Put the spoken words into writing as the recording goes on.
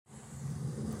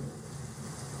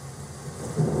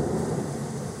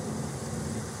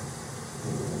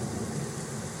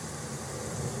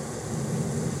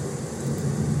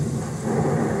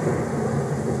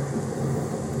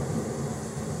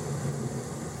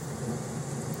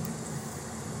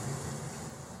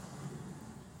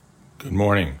Good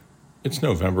morning. It's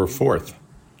November 4th,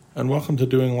 and welcome to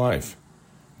Doing Life,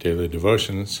 daily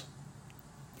devotions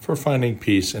for finding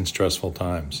peace in stressful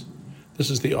times. This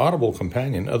is the audible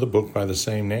companion of the book by the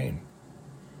same name.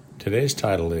 Today's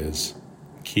title is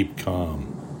Keep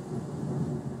Calm.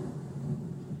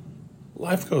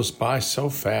 Life goes by so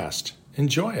fast.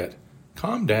 Enjoy it.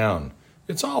 Calm down.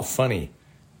 It's all funny.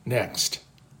 Next.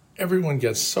 Everyone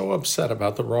gets so upset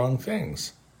about the wrong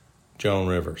things. Joan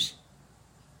Rivers.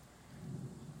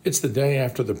 It's the day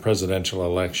after the presidential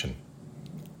election.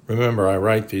 Remember, I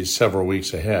write these several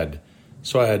weeks ahead,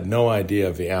 so I had no idea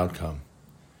of the outcome.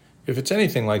 If it's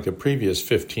anything like the previous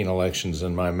 15 elections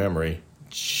in my memory,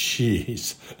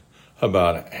 geez,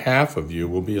 about half of you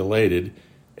will be elated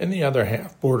and the other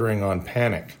half bordering on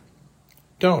panic.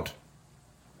 Don't.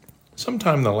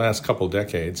 Sometime in the last couple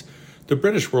decades, the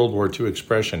British World War II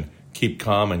expression, keep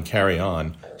calm and carry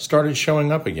on, started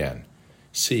showing up again.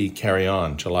 See Carry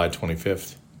On, July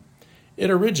 25th. It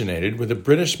originated with a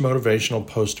British motivational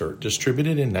poster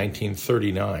distributed in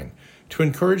 1939 to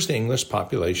encourage the English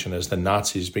population as the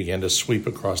Nazis began to sweep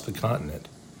across the continent.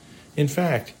 In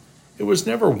fact, it was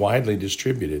never widely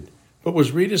distributed, but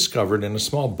was rediscovered in a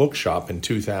small bookshop in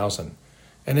 2000,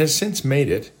 and has since made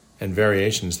it, and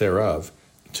variations thereof,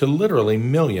 to literally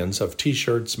millions of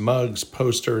t-shirts, mugs,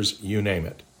 posters, you name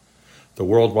it. The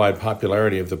worldwide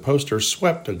popularity of the poster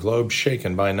swept a globe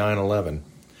shaken by 9/11,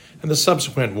 and the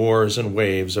subsequent wars and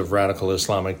waves of radical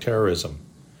Islamic terrorism.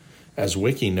 As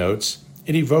Wiki notes,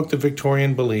 it evoked the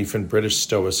Victorian belief in British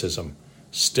stoicism,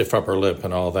 stiff upper lip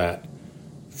and all that.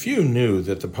 Few knew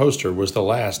that the poster was the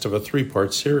last of a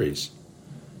 3-part series.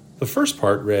 The first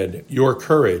part read, "Your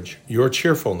courage, your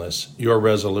cheerfulness, your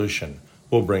resolution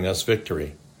will bring us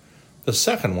victory." The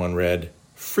second one read,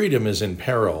 "Freedom is in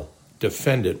peril,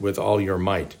 defend it with all your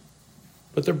might."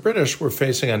 But the British were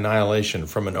facing annihilation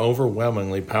from an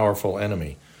overwhelmingly powerful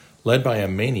enemy, led by a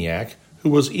maniac who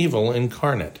was evil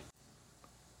incarnate.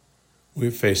 We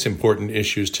face important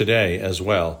issues today as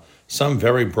well, some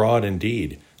very broad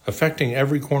indeed, affecting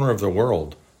every corner of the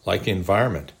world, like the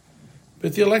environment.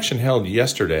 But the election held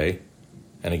yesterday,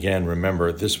 and again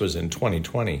remember this was in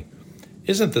 2020,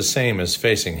 isn't the same as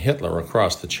facing Hitler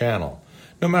across the channel,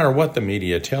 no matter what the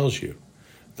media tells you.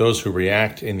 Those who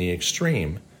react in the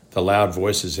extreme, the loud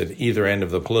voices at either end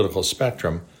of the political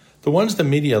spectrum, the ones the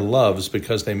media loves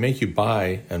because they make you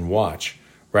buy and watch,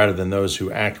 rather than those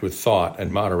who act with thought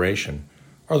and moderation,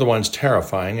 are the ones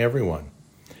terrifying everyone.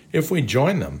 If we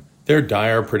join them, their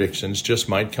dire predictions just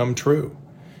might come true.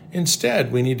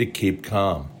 Instead, we need to keep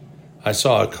calm. I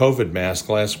saw a COVID mask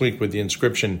last week with the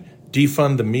inscription,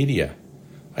 "Defund the media."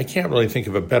 I can't really think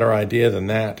of a better idea than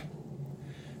that.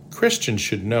 Christians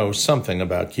should know something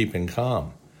about keeping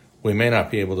calm. We may not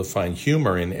be able to find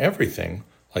humor in everything,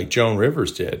 like Joan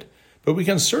Rivers did, but we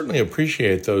can certainly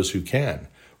appreciate those who can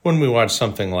when we watch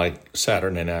something like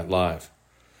Saturday Night Live.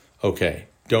 Okay,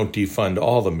 don't defund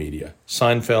all the media.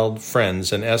 Seinfeld,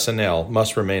 Friends, and SNL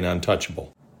must remain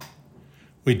untouchable.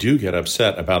 We do get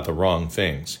upset about the wrong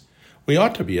things. We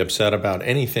ought to be upset about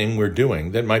anything we're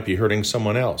doing that might be hurting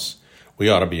someone else. We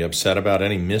ought to be upset about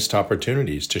any missed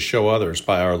opportunities to show others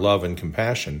by our love and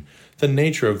compassion the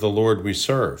nature of the Lord we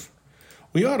serve.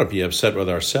 We ought to be upset with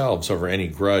ourselves over any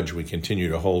grudge we continue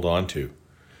to hold on to.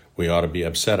 We ought to be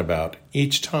upset about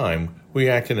each time we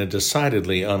act in a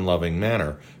decidedly unloving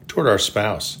manner toward our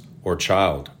spouse or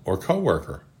child or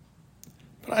coworker.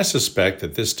 But I suspect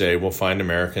that this day will find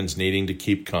Americans needing to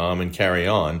keep calm and carry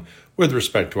on with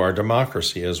respect to our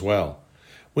democracy as well.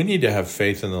 We need to have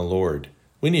faith in the Lord.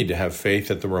 We need to have faith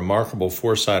that the remarkable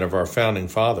foresight of our founding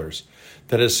fathers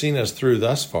that has seen us through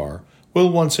thus far will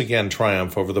once again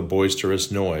triumph over the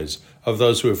boisterous noise of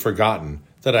those who have forgotten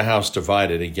that a house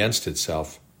divided against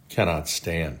itself cannot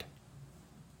stand.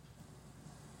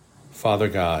 Father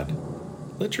God,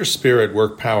 let your Spirit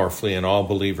work powerfully in all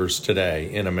believers today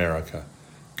in America.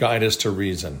 Guide us to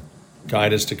reason.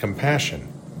 Guide us to compassion.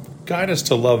 Guide us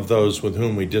to love those with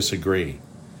whom we disagree.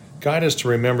 Guide us to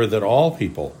remember that all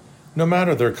people, no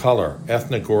matter their color,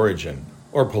 ethnic origin,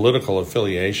 or political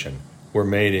affiliation, were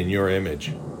made in your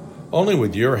image. Only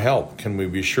with your help can we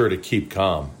be sure to keep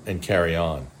calm and carry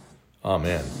on.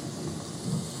 Amen.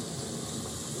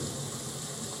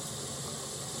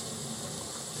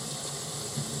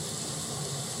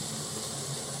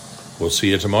 We'll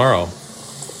see you tomorrow.